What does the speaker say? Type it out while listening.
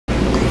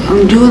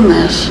I'm doing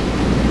this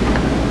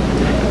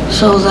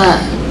so that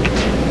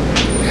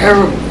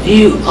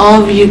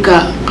all of you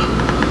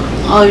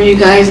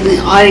guys in the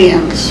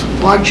audience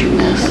watching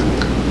this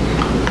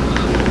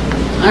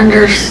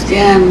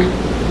understand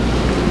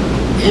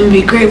and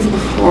be grateful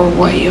for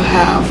what you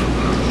have,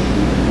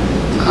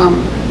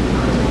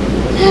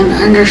 and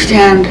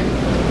understand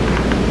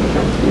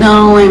not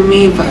only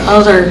me but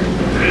others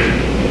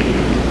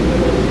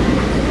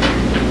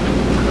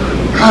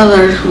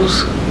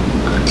whose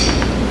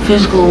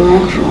physical,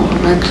 emotional,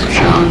 mental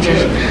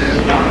challenges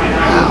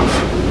have.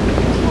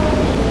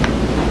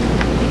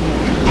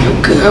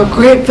 A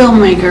great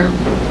filmmaker,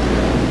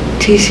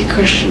 T.C.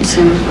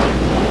 Christensen,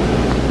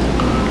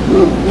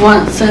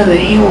 once said that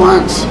he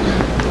wants,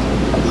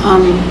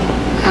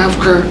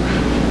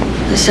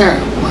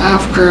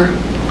 after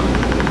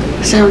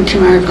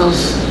 17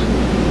 Miracles,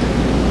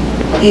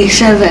 he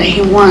said that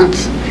he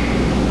wants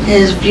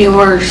his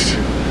viewers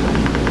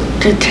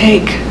to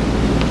take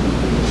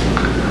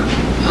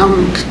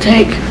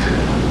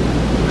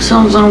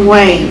something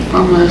away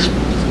from this.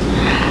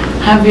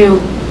 Have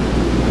you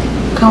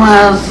come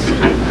out of,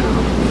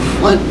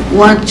 like,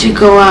 once you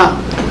go out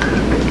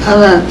of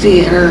that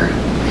theater,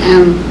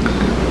 and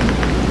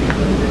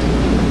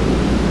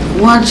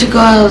once you go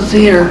out of the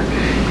theater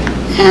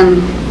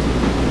and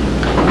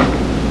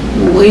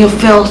will you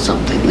feel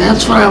something?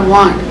 That's what I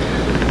want.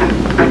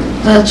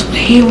 That's what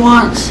he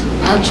wants.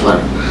 That's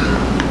what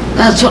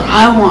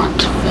I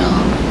want to feel.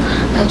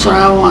 That's what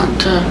I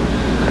want to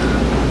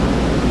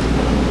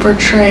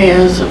portray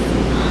as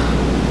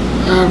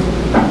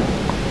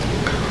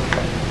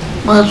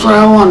that's what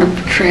I want to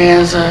portray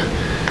as a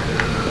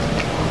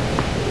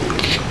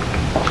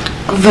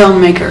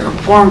filmmaker, a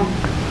form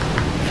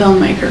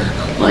filmmaker.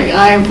 Like,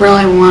 I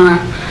really want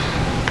to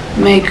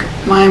make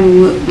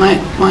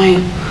my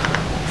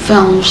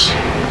films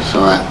so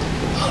that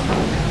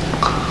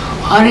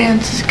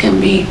audiences can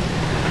be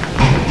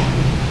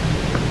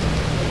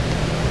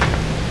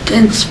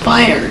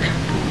inspired.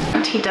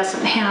 He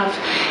doesn't have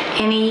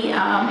any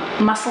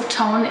muscle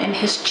tone in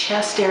his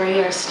chest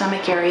area or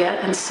stomach area,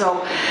 and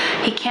so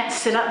he can't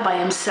sit up by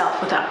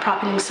himself without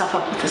propping himself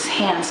up with his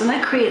hands, and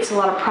that creates a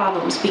lot of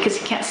problems because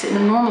he can't sit in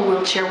a normal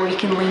wheelchair where he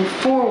can lean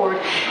forward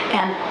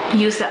and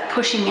use that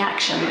pushing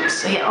action.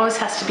 So he always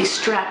has to be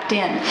strapped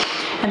in,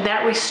 and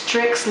that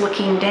restricts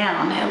looking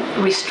down.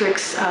 It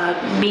restricts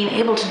being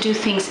able to do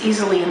things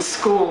easily in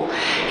school.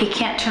 He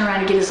can't turn around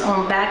and get his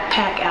own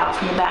backpack out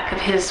from the back of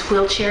his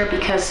wheelchair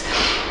because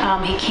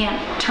he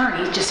can't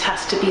turn. He just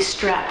has to be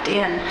strapped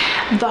in.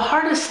 The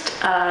hardest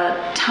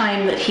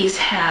time that he's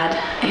had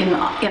in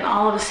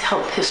all of his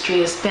health history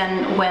has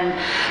been when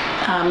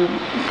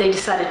they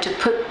decided to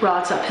put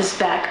rods up his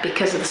back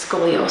because of the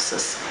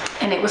scoliosis,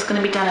 and it was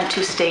going to be done in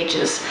 2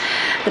 stages.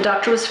 The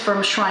doctor was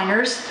from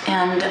Shriners,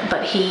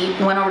 but he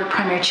went over to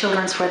Primary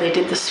Children's where they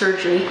did the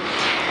surgery,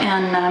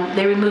 and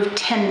they removed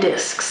 10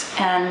 discs,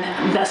 and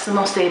that's the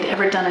most they'd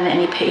ever done in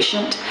any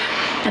patient.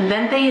 And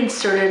then they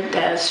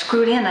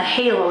screwed in a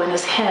halo in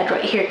his head.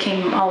 Right here, it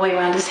came all the way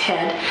around his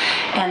head,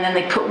 and then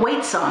they put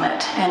weights on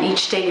it, and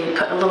each day they would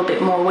put a little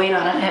bit more weight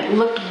on it, and it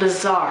looked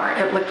bizarre.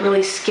 It looked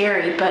really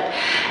scary, but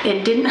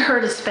it didn't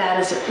hurt as bad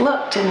as it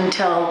looked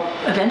until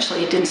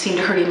eventually it didn't seem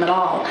to hurt him at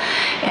all.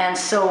 And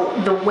so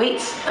the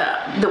weights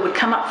that would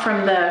come up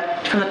from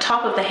the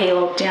top of the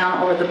halo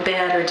down over the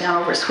bed or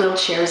down over his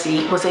wheelchair as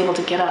he was able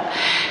to get up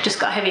just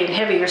got heavier and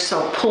heavier,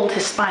 so it pulled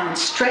his spine and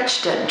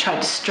stretched it and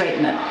tried to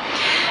straighten it.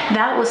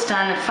 That was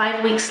done in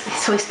 5 weeks,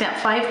 so he spent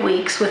 5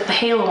 weeks with the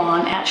halo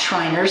on at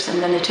Shriners,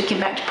 and then they took him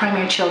back to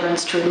Primary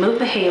Children's to remove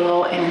the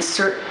halo and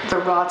insert the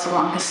rods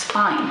along his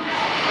spine.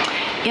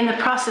 In the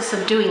process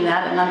of doing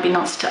that, and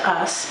unbeknownst to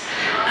us,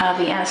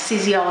 the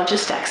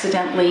anesthesiologist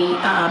accidentally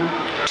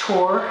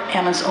tore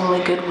Ammon's only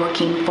good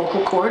working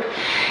vocal cord,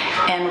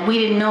 and we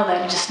didn't know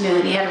that. We just knew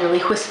that he had a really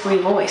whispery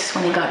voice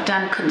when he got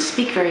done, couldn't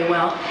speak very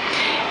well.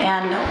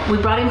 And we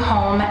brought him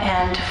home,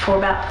 and for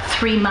about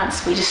 3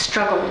 months we just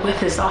struggled with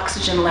his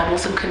oxygen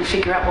levels and couldn't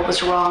figure out what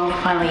was wrong. We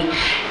finally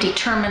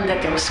determined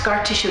that there was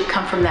scar tissue that had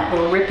come from that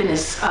little rip in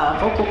his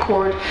vocal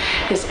cord.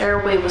 His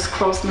airway was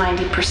closed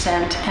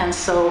 90%, and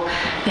so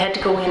they had to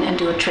go in and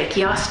do a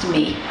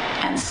tracheostomy,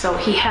 and so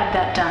he had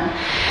that done.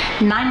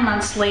 9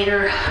 months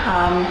later,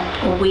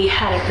 we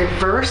had it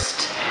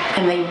reversed,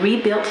 and they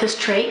rebuilt his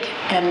trach,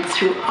 and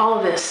through all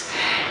of this,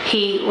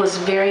 he was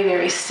very,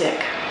 very sick.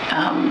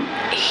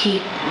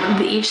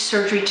 Each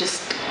surgery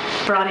just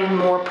brought in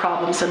more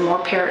problems and more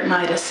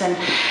peritonitis,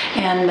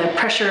 and the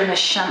pressure in his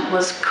shunt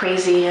was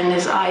crazy, and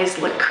his eyes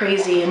looked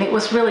crazy, and it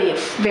was really a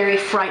very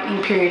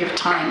frightening period of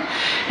time.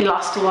 He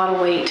lost a lot of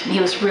weight, and he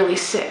was really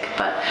sick,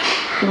 but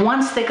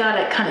once they got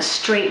it kind of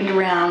straightened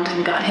around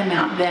and got him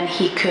out, then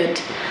he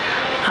could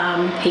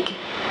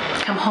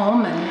come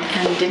home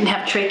and didn't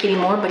have trach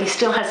anymore, but he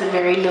still has a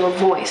very little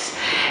voice.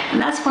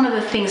 And that's one of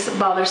the things that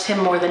bothers him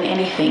more than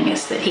anything,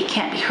 is that he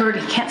can't be heard.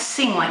 He can't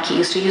sing like he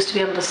used to. He used to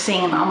be able to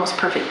sing in almost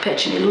perfect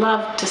pitch, and he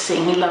loved to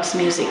sing. He loves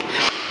music.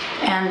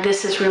 and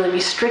this has really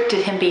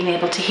restricted him being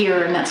able to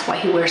hear, and that's why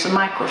he wears a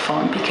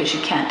microphone, because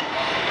you can't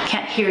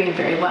hear him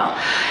very well.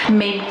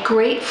 Made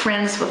great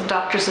friends with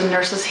doctors and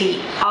nurses.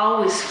 He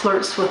always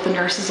flirts with the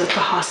nurses at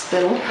the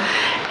hospital,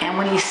 and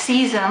when he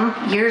sees them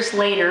years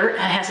later and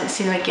hasn't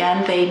seen them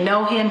again, they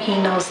know him, he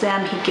knows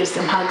them, he gives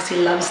them hugs, he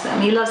loves them,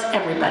 he loves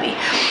everybody.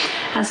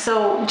 And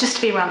so just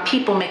to be around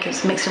people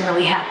makes him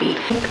really happy.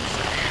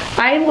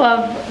 I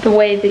love the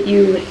way that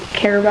you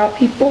care about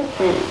people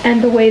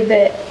and the way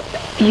that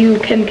you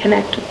can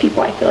connect with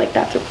people. I feel like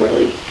that's a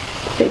really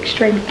big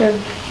strength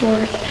of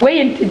yours. Way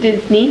into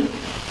Disney,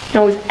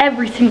 knows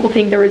every single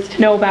thing there is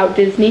to know about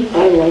Disney.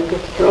 I like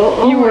it, girl.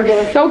 Oh, you were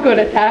so good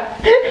at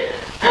that.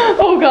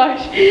 Oh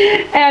gosh.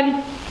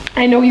 And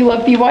I know you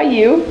love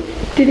BYU.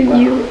 Didn't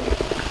you?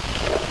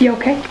 You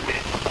okay?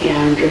 Yeah,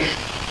 I'm just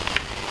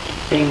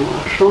being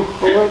emotional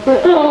a little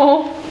bit.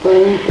 Oh.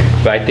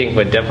 But I think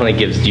what definitely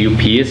gives you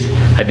peace,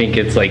 I think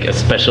it's like a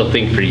special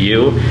thing for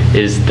you,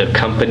 is the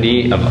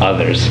company of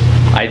others.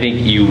 I think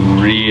you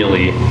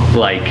really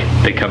like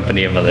the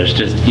company of others,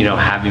 just, you know,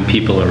 having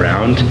people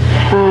around.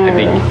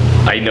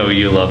 I know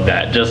you love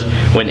that. Just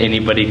when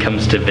anybody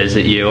comes to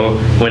visit you,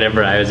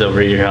 whenever I was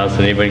over at your house,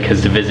 when anybody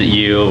comes to visit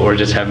you or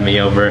just have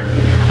me over,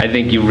 I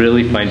think you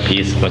really find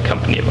peace in the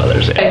company of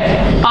others.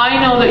 I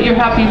know that you're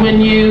happy when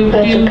you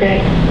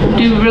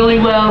do really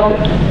well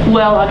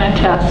on a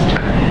test.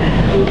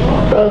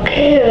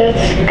 Okay,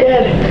 that's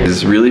good.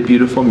 It's really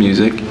beautiful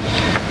music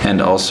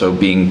and also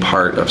being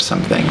part of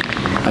something.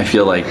 I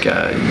feel like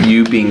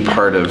you being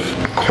part of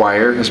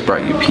choir has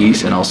brought you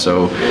peace, and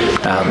also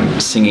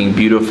singing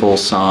beautiful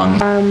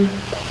songs.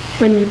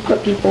 When you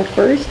put people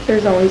first,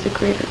 there's always a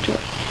greater joy,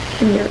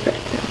 and you're a good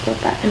example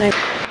of that. And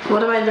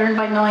What have I learned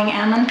by knowing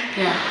Ammon?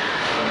 Yeah.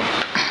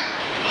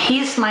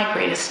 He's my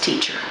greatest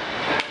teacher.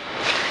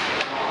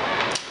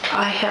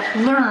 I have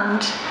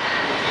learned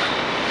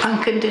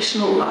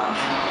unconditional love.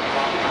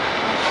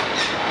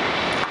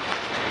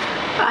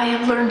 I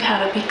have learned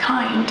how to be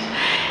kind.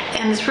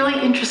 And it's really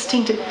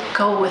interesting to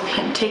go with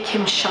him, take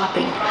him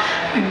shopping,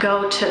 or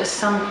go to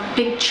some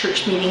big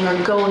church meeting,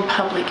 or go in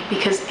public,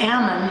 because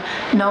Ammon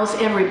knows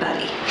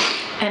everybody.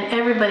 And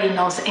everybody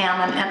knows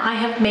Ammon, and I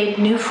have made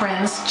new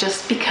friends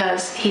just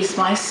because he's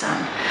my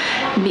son.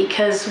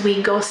 Because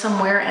we go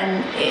somewhere,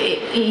 and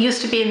it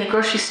used to be in the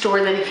grocery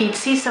store that if he'd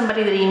see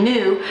somebody that he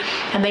knew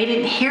and they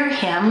didn't hear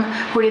him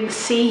or didn't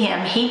see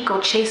him, he'd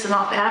go chasing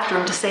off after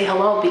him to say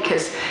hello,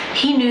 because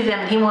he knew them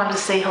and he wanted to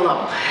say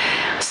hello.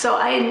 So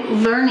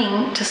I'm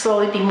learning to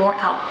slowly be more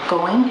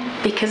outgoing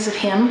because of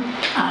him.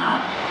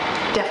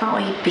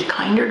 Definitely be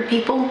kinder to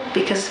people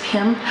because of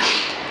him.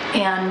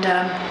 And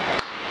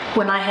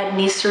when I had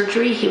knee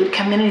surgery, he would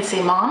come in and he'd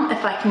say, "Mom,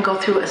 if I can go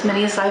through as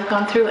many as I've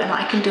gone through and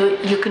I can do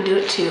it, you can do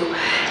it too."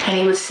 And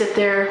he would sit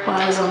there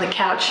while I was on the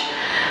couch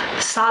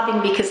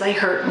sobbing because I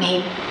hurt, and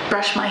he'd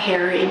brush my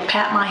hair, he'd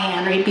pat my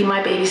hand, or he'd be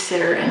my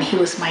babysitter, and he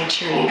was my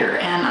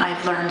cheerleader, and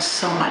I've learned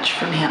so much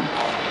from him.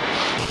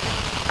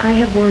 I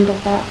have learned a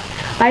lot.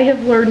 I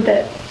have learned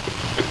that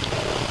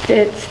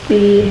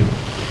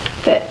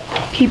that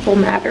people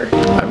matter.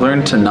 I've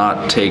learned to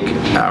not take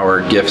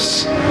our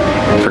gifts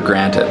for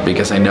granted,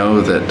 because I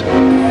know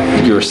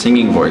that your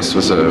singing voice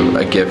was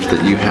a gift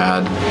that you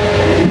had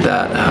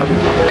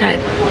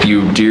that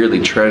you dearly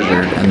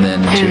treasured, and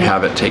then to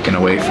have it taken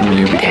away from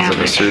you because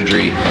of a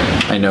surgery,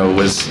 I know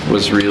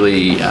was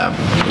really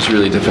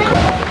difficult.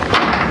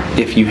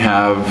 If you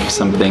have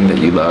something that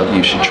you love,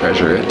 you should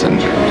treasure it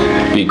and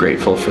be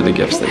grateful for the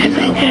gifts that you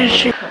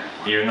have.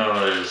 Even though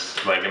there's,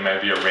 like, it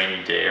might be a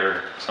rainy day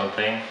or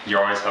something, you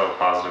always have a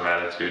positive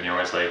attitude, and you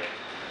always like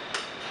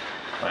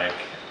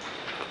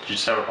you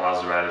just have a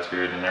positive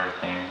attitude, and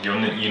everything,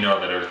 you know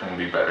that everything will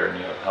be better, and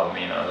you help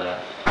me know that.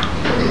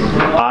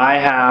 I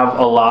have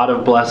a lot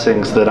of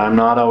blessings that I'm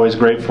not always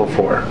grateful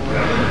for.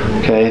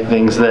 Okay,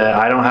 things that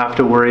I don't have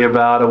to worry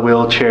about, a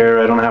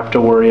wheelchair, I don't have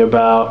to worry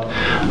about,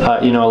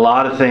 you know, a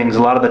lot of things,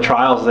 a lot of the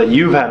trials that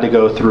you've had to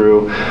go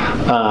through.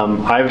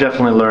 I've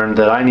definitely learned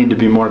that I need to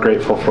be more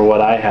grateful for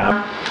what I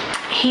have.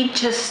 He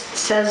just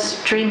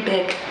says, dream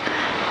big.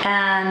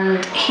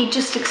 And he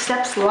just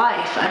accepts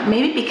life.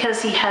 Maybe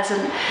because he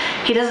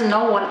doesn't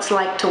know what it's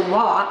like to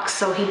walk,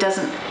 so he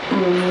doesn't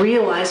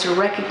realize or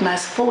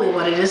recognize fully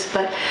what it is,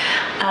 but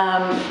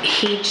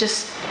he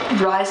just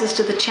rises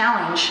to the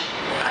challenge.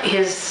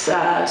 His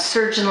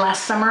surgeon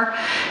last summer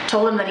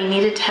told him that he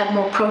needed to have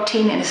more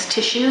protein in his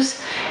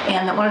tissues,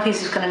 and that one of the things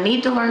he was going to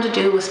need to learn to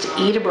do was to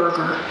eat a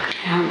burger.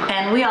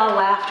 And we all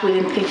laughed. We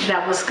didn't think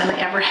that was going to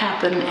ever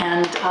happen,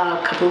 and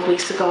a couple of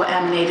weeks ago,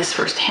 Ammon ate his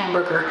first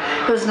hamburger.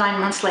 It was 9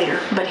 months later,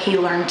 but he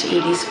learned to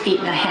eat. He's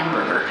eaten a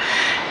hamburger,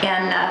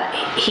 and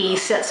he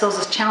sets those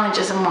as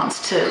challenges and wants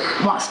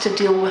to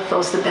deal with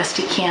those the best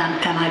he can.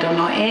 And I don't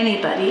know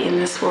anybody in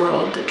this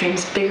world that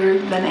dreams bigger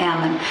than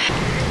Ammon.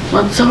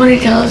 When somebody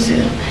tells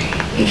you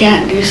you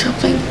can't do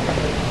something,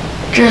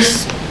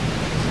 just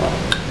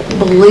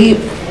believe.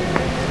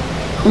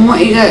 I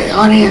want you guys,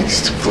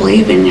 audience, to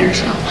believe in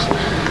yourselves.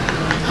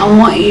 I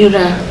want you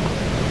to.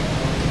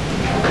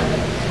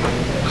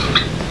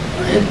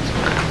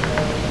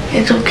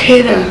 It's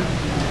okay to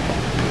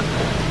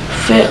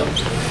feel.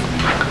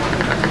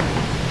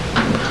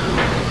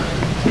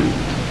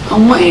 I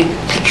want you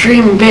to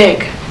dream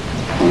big.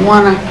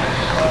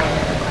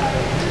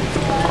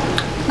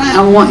 I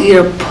want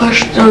you to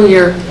push through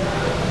your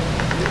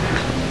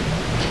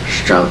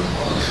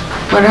struggles,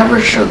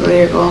 whatever struggle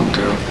you're going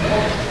through.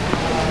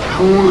 I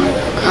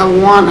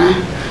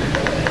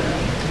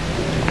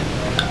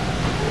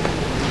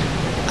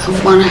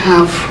want to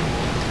have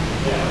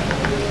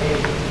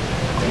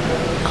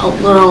a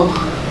little. I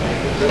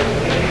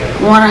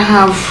want to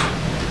have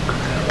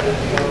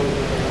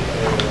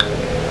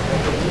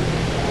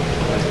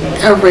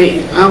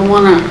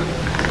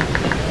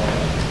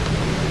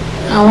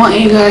I want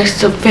you guys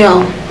to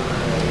feel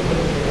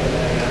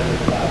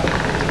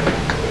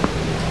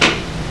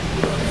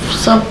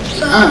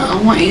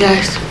I want you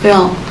guys to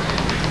feel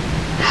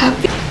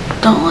happy.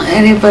 Don't let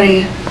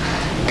anybody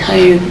tell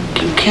you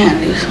you can't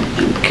do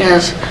something,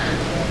 because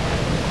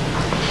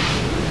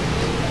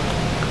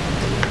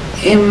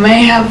you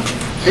may have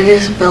a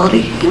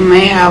disability, you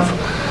may have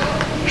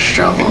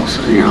struggles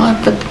in your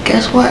life, but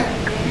guess what?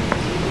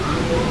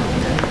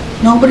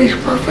 Nobody's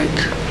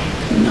perfect.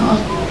 No.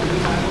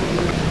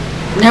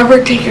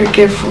 Never take your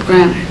gift for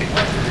granted.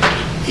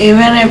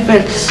 Even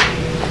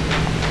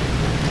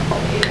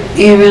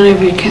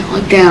if you can't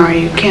look down, or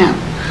you can't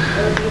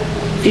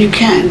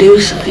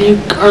do so, you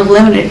are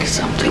limited to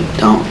something.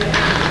 Don't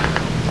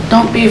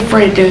be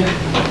afraid to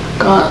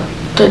go out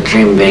to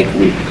dream big.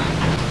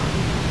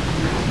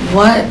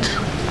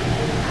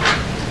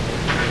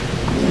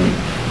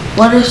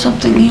 What is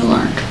something you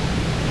learned?